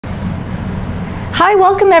Hi,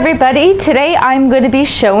 welcome everybody. Today I'm going to be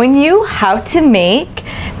showing you how to make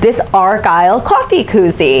this Argyle coffee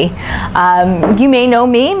koozie. You may know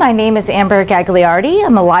me. My name is Amber Gagliardi.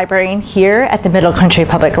 I'm a librarian here at the Middle Country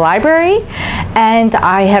Public Library, and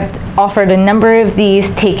I have offered a number of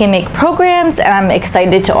these take and make programs, and I'm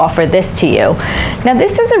excited to offer this to you. Now,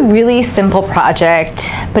 this is a really simple project,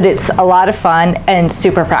 but it's a lot of fun and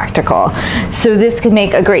super practical. So this could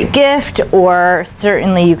make a great gift, or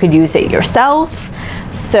certainly you could use it yourself.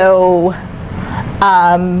 So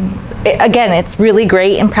again, it's really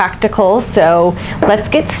great and practical, so let's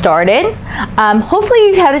get started. Hopefully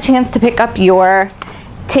you've had a chance to pick up your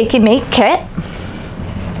take and make kit.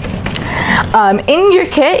 In your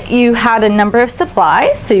kit you had a number of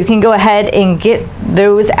supplies, so you can go ahead and get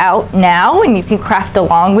those out now and you can craft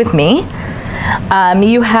along with me.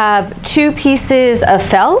 You have 2 pieces of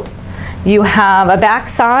felt, you have a back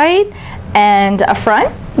side and a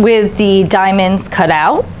front with the diamonds cut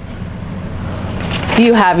out.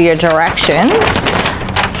 You have your directions,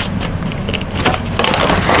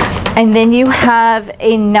 and then you have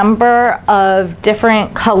a number of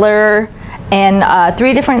different color and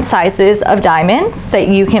 3 different sizes of diamonds that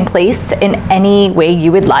you can place in any way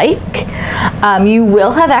you would like. You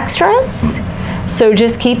will have extras, so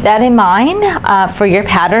just keep that in mind for your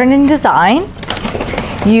pattern and design.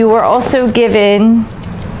 You were also given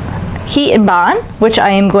HeatNBond, which I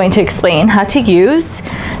am going to explain how to use.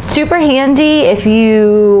 Super handy if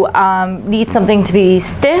you need something to be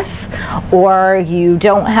stiff, or you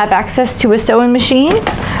don't have access to a sewing machine,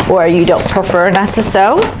 or you don't prefer not to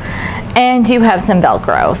sew. And you have some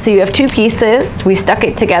Velcro. So you have 2 pieces. We stuck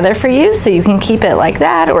it together for you so you can keep it like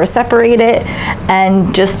that or separate it,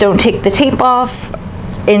 and just don't take the tape off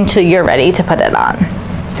until you're ready to put it on.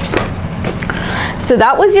 So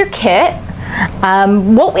that was your kit.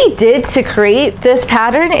 What we did to create this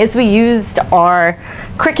pattern is we used our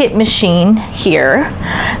Cricut machine here.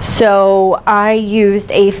 So I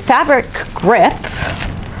used a fabric grip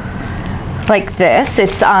like this.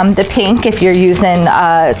 It's the pink if you're using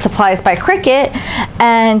supplies by Cricut,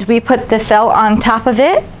 and we put the felt on top of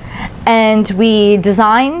it, and we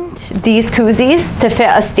designed these koozies to fit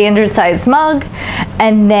a standard size mug,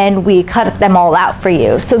 and then we cut them all out for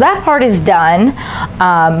you. So that part is done.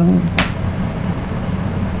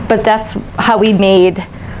 But that's how we made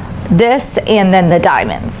this, and then the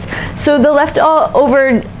diamonds. So the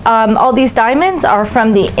leftover, all these diamonds are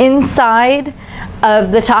from the inside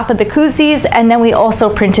of the top of the koozies, and then we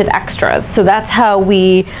also printed extras. So that's how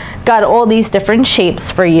we got all these different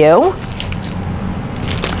shapes for you.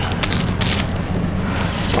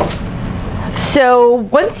 So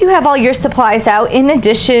once you have all your supplies out, in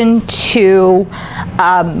addition to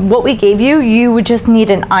what we gave you, you would just need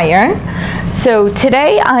an iron. So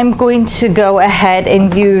today I'm going to go ahead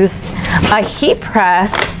and use a heat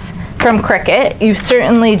press from Cricut. You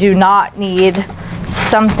certainly do not need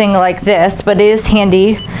something like this, but it is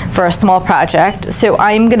handy for a small project. So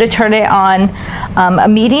I'm going to turn it on a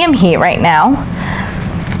medium heat right now.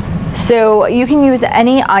 So you can use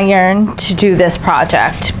any iron to do this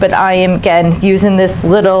project, but I am again using this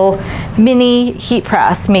little mini heat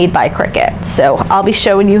press made by Cricut. So I'll be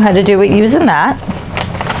showing you how to do it using that.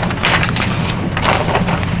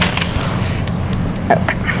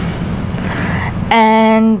 Okay.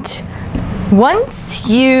 And once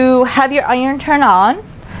you have your iron turned on,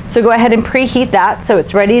 so go ahead and preheat that so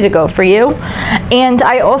it's ready to go for you. And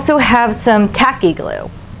I also have some Tacky Glue.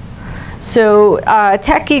 So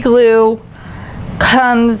Tacky Glue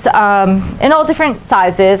comes in all different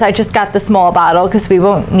sizes. I just got the small bottle because we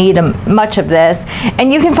won't need much of this.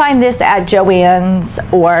 And you can find this at Joann's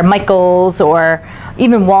or Michael's or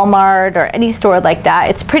even Walmart or any store like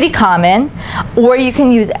that. It's pretty common. Or you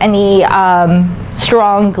can use any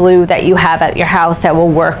strong glue that you have at your house that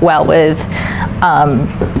will work well with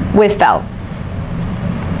felt.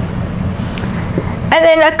 And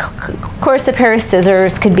then of course a pair of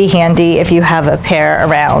scissors could be handy if you have a pair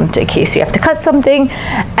around in case you have to cut something.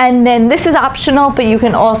 And then this is optional, but you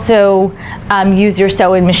can also use your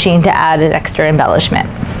sewing machine to add an extra embellishment.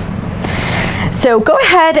 So go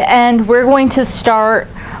ahead, and we're going to start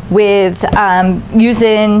with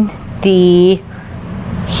using the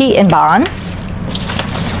HeatNBond.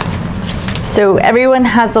 So everyone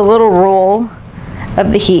has a little roll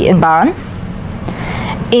of the HeatNBond.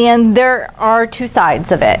 And there are 2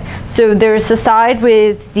 sides of it. So there's the side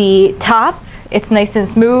with the top, it's nice and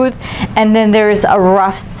smooth, and then there's a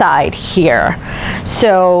rough side here.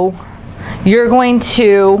 So you're going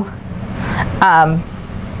to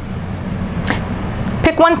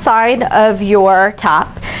pick one side of your top.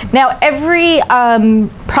 Now every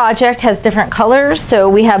project has different colors, so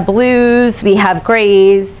we have blues, we have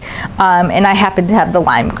grays, and I happen to have the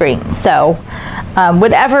lime green. So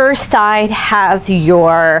whatever side has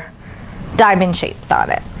your diamond shapes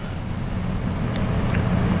on it.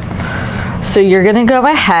 So you're gonna go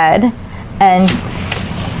ahead and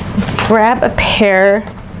grab a pair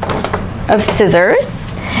of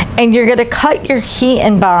scissors, and you're gonna cut your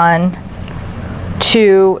HeatNBond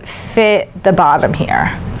to fit the bottom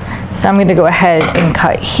here. So I'm gonna go ahead and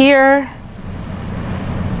cut here.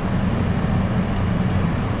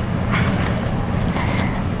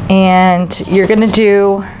 And you're gonna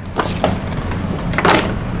do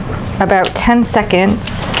about 10 seconds.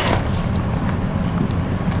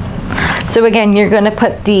 So again, you're gonna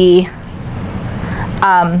put the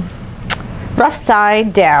rough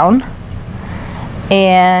side down,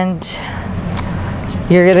 and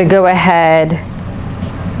you're gonna go ahead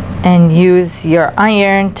and use your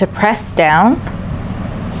iron to press down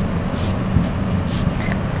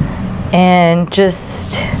and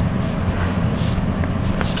just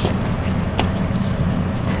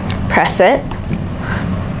press it,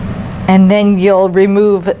 and then you'll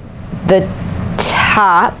remove the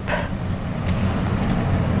top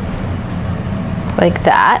like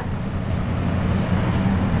that.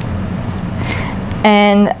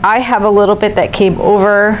 And I have a little bit that came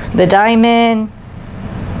over the diamond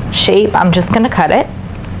shape. I'm just gonna cut it.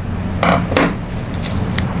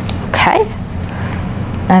 Okay.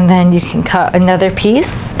 And then you can cut another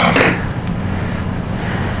piece.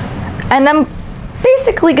 And I'm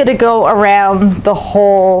basically gonna go around the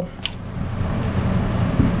whole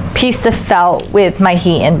piece of felt with my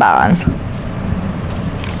HeatNBond.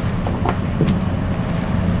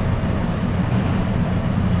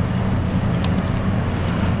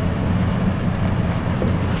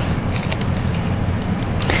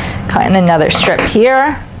 Cutting another strip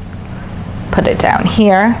here, put it down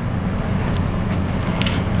here.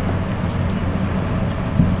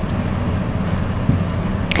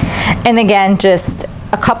 And again, just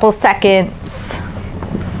a couple seconds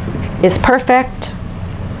is perfect.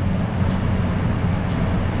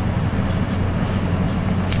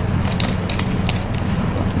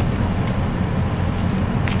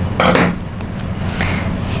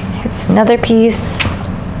 Here's another piece.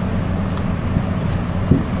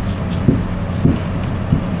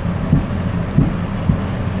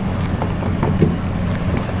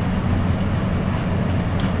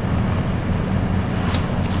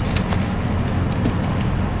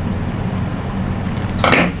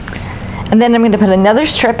 And then I'm going to put another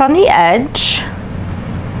strip on the edge.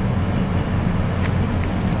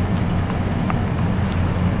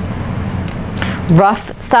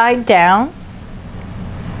 Rough side down.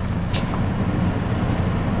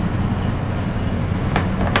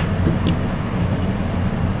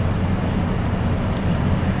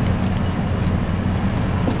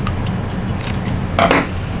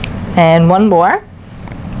 And one more.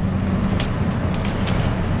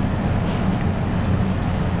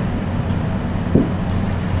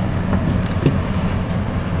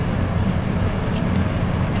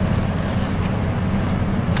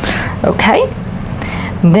 Okay,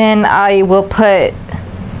 then I will put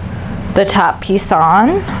the top piece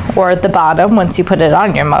on, or the bottom once you put it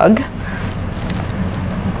on your mug.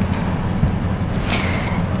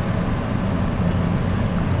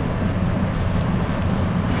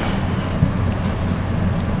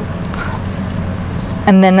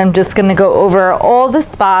 And then I'm just going to go over all the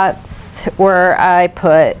spots where I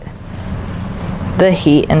put the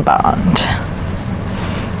HeatNBond.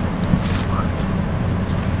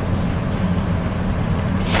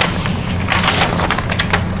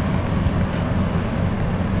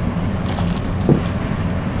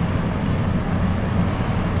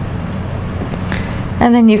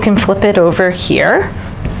 And then you can flip it over here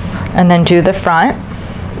and then do the front.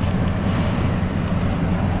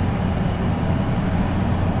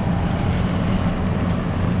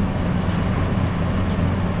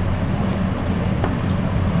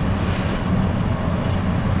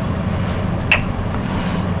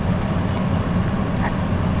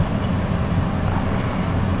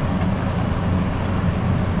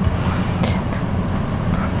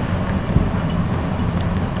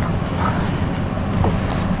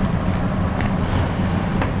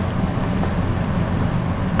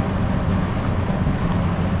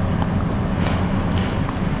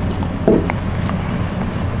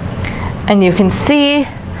 And you can see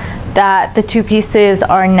that the two pieces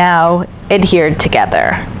are now adhered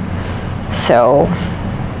together. So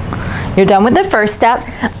You're done with the first step,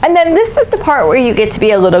 and then this is the part where you get to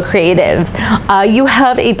be a little creative. You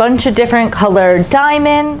have a bunch of different colored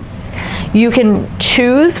diamonds. You can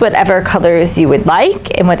choose whatever colors you would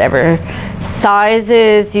like and whatever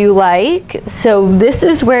sizes you like. So this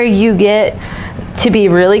is where you get to be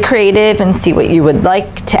really creative and see what you would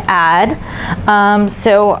like to add.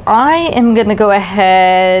 So I am gonna go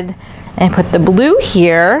ahead and put the blue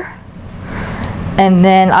here. And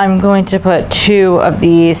then I'm going to put 2 of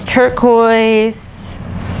these turquoise.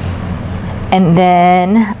 And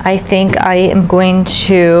then I think I am going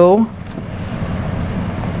to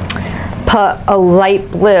put a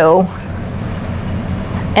light blue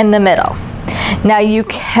in the middle. Now you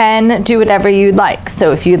can do whatever you'd like.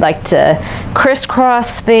 So if you'd like to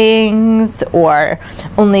crisscross things or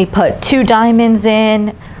only put 2 diamonds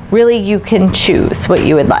in, really you can choose what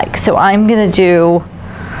you would like. So I'm gonna do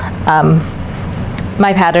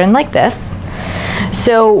my pattern like this.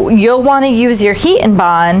 So you'll want to use your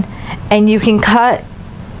HeatNBond, and you can cut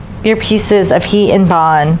your pieces of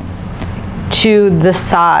HeatNBond to the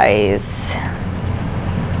size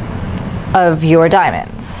of your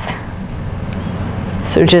diamonds.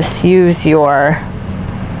 So just use your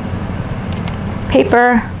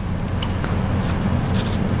paper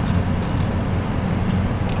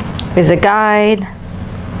as a guide.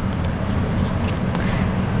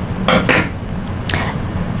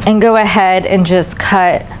 And go ahead and just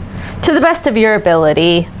cut to the best of your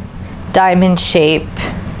ability, diamond shape.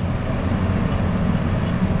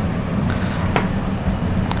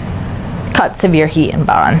 Cuts of your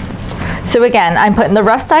HeatNBond. So again, I'm putting the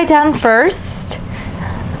rough side down first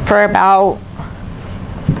for about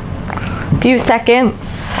a few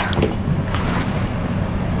seconds.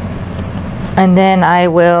 And then I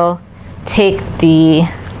will take the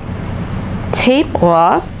tape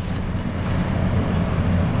off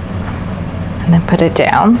and then put it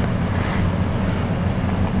down.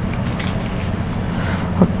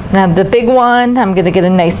 Now the big one, I'm gonna get a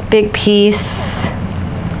nice big piece.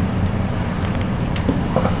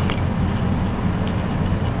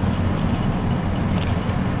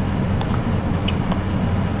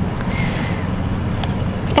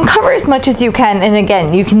 And cover as much as you can, and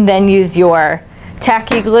again, you can then use your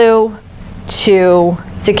tacky glue to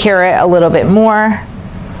secure it a little bit more.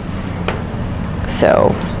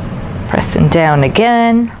 So pressing down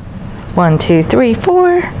again. 1, 2, 3,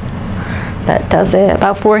 4. That does it,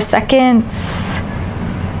 about 4 seconds.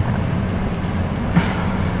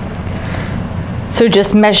 So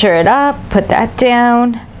just measure it up, put that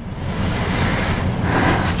down.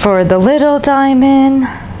 For the little diamond,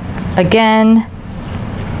 again,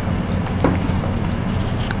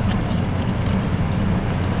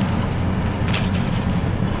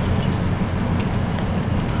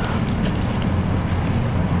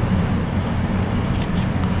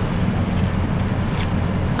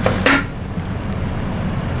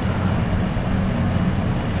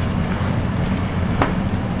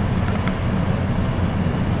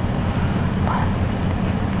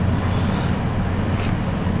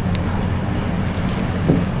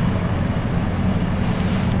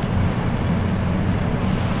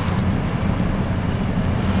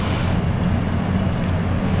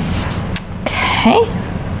 okay.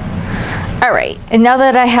 All right, and now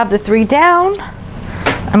that I have the 3 down,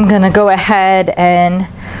 I'm gonna go ahead and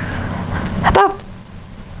about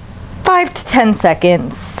 5 to 10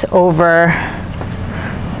 seconds over.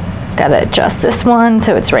 Gotta adjust this one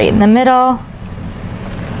so it's right in the middle.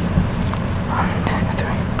 1, 2, 3.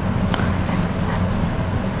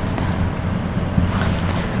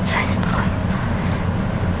 3, 4,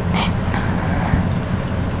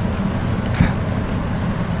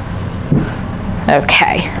 8.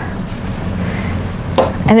 Okay.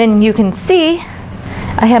 And then you can see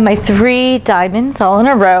I have my 3 diamonds all in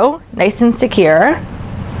a row, nice and secure.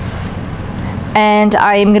 And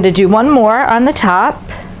I am going to do one more on the top.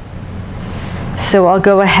 So I'll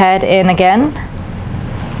go ahead and again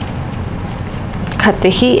cut the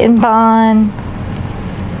HeatNBond.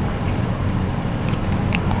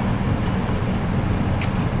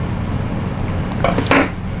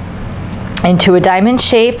 Into a diamond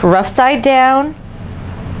shape, rough side down.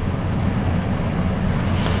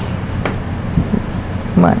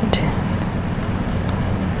 1, 2.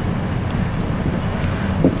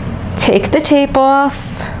 Take the tape off.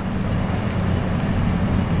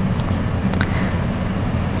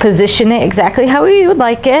 Position it exactly how you would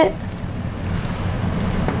like it.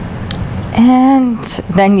 And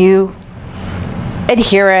then you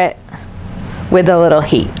adhere it with a little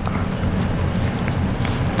heat.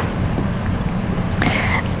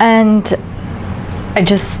 And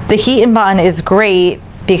the HeatNBond is great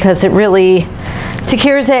because it really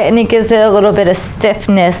secures it and it gives it a little bit of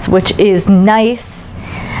stiffness, which is nice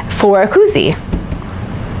for a koozie.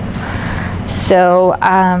 So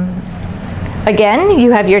again,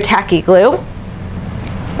 you have your tacky glue.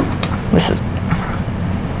 This is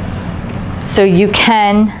so you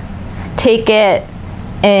can take it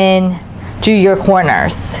and do your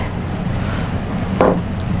corners,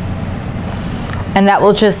 and that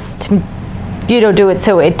will just, do it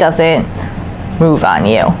so it doesn't move on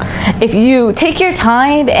you. If you take your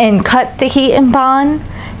time and cut the HeatNBond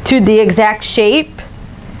to the exact shape,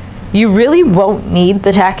 you really won't need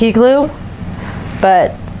the tacky glue,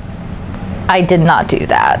 but I did not do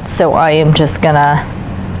that, so I am just gonna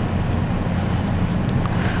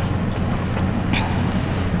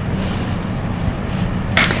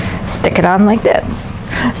stick it on like this.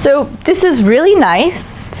 So this is really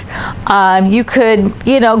nice. You could,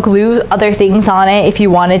 glue other things on it if you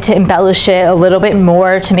wanted to embellish it a little bit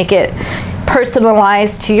more to make it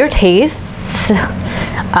personalized to your tastes.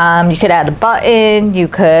 You could add a button, you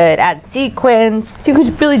could add sequins, you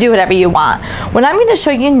could really do whatever you want. What I'm going to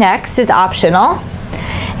show you next is optional.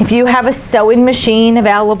 If you have a sewing machine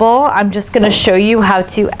available, I'm just going to show you how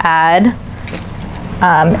to add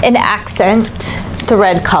an accent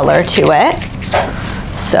thread color to it.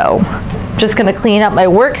 So I'm just going to clean up my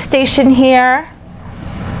workstation here,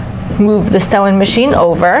 move the sewing machine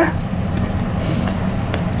over.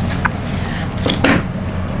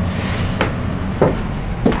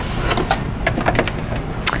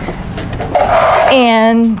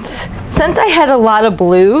 And since I had a lot of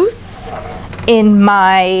blues in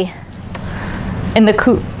the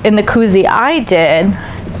koozie I did,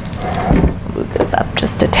 move this up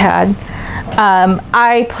just a tad,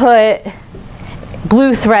 I put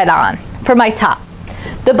blue thread on for my top.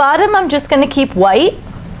 The bottom I'm just going to keep white.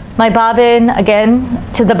 My bobbin,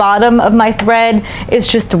 again, to the bottom of my thread is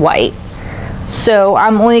just white. So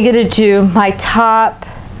I'm only going to do my top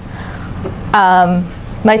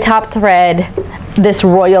thread, this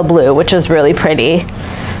royal blue, which is really pretty.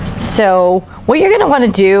 So what you're going to want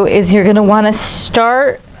to do is you're going to want to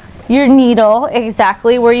start your needle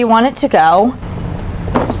exactly where you want it to go.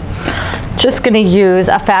 Just going to use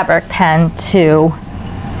a fabric pen to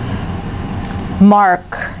mark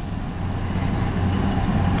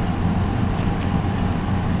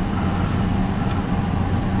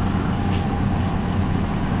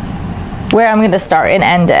where I'm going to start and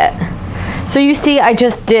end it. So you see I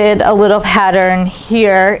just did a little pattern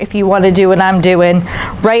here, if you want to do what I'm doing,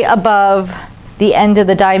 right above the end of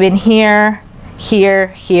the diamond here, here,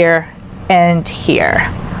 here, and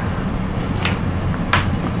here.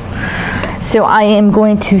 So I am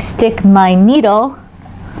going to stick my needle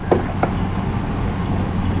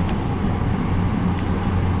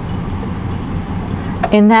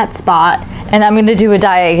in that spot, and I'm going to do a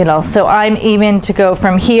diagonal. So I'm aiming to go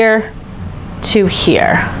from here to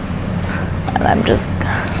here. And I'm just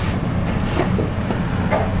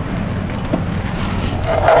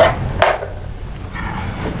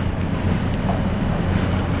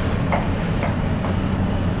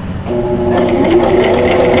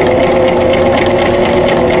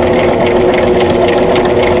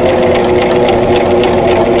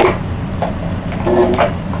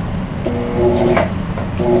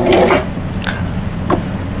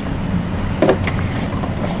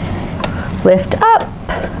lift up,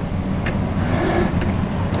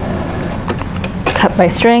 cut my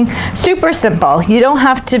string. Super simple. You don't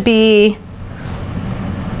have to be,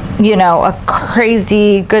 a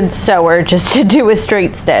crazy good sewer just to do a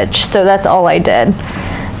straight stitch. So that's all I did.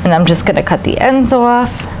 And I'm just going to cut the ends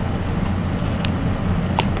off.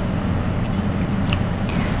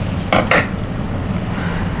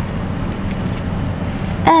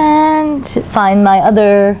 And find my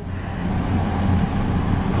other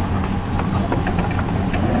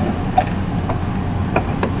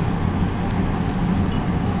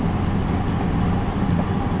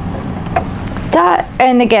dot,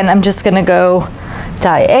 and again I'm just going to go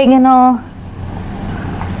diagonal.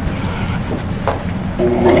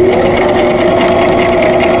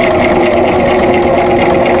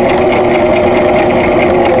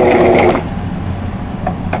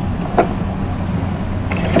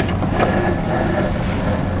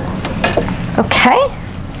 Okay.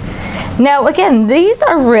 Now again, these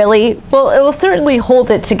are really, well, it will certainly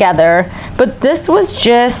hold it together, but this was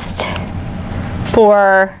just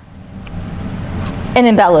for an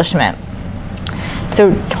embellishment.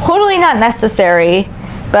 So totally not necessary,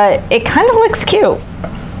 but it kind of looks cute.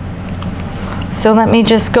 So let me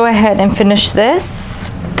just go ahead and finish this.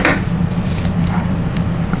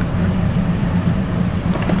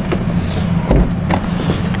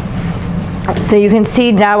 So you can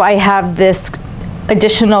see now I have this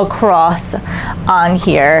additional cross on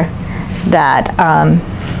here that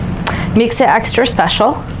makes it extra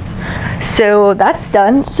special. So that's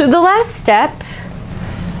done. So the last step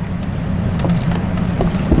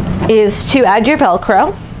is to add your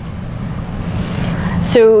Velcro.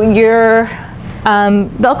 So your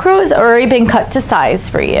Velcro has already been cut to size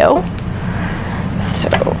for you.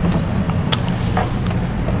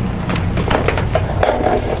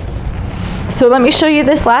 So let me show you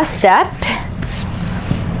this last step.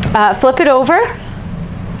 Flip it over.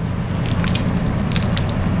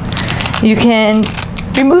 You can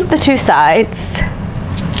remove the two sides.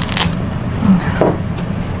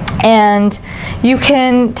 And you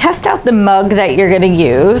can test out the mug that you're going to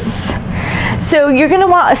use. So you're going to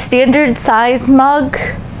want a standard size mug.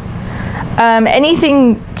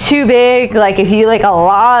 Anything too big, like if you like a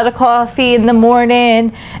lot of coffee in the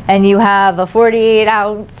morning and you have a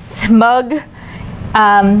 48-ounce mug,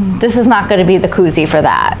 this is not going to be the Koozie for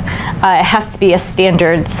that. It has to be a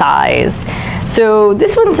standard size. So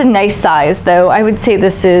this one's a nice size though. I would say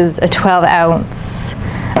this is a 12-ounce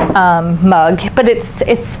mug, but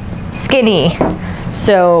it's skinny,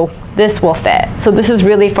 so this will fit. So this is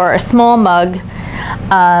really for a small mug.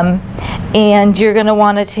 And you're going to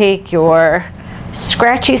want to take your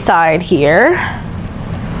scratchy side here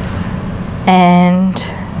and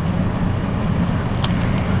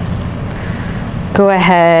go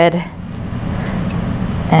ahead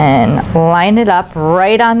and line it up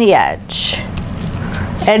right on the edge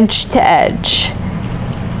to edge.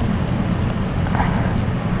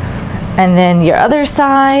 And then your other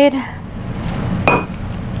side,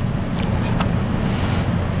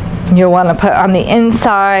 you'll want to put on the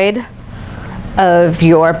inside of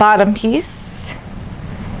your bottom piece.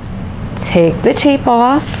 Take the tape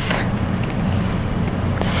off,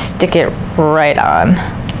 stick it right on.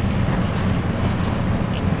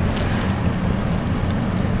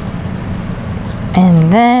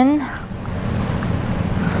 And then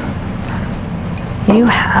you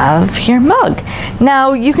have your mug.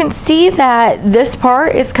 Now you can see that this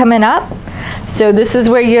part is coming up. So this is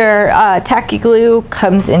where your tacky glue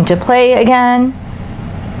comes into play again.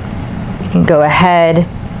 You can go ahead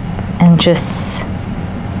and just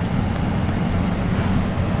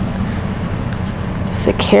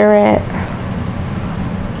secure it.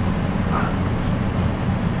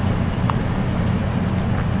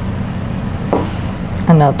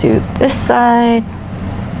 And I'll do this side.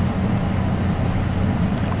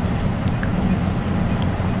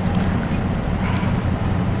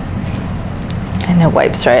 And it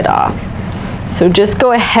wipes right off. So just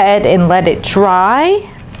go ahead and let it dry.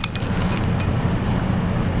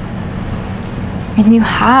 And you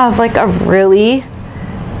have like a really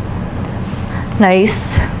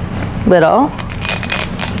nice little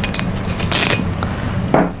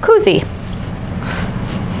Koozie.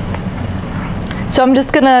 So I'm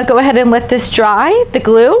just gonna go ahead and let this dry, the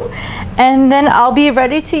glue, and then I'll be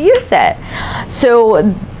ready to use it. So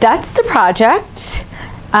that's the project.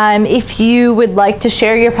 If you would like to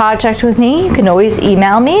share your project with me, you can always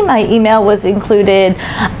email me. My email was included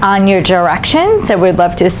on your directions. I would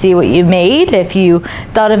love to see what you made. If you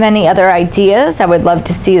thought of any other ideas, I would love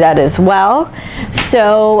to see that as well.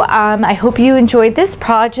 So I hope you enjoyed this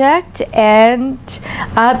project, and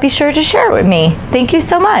be sure to share it with me. Thank you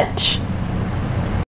so much.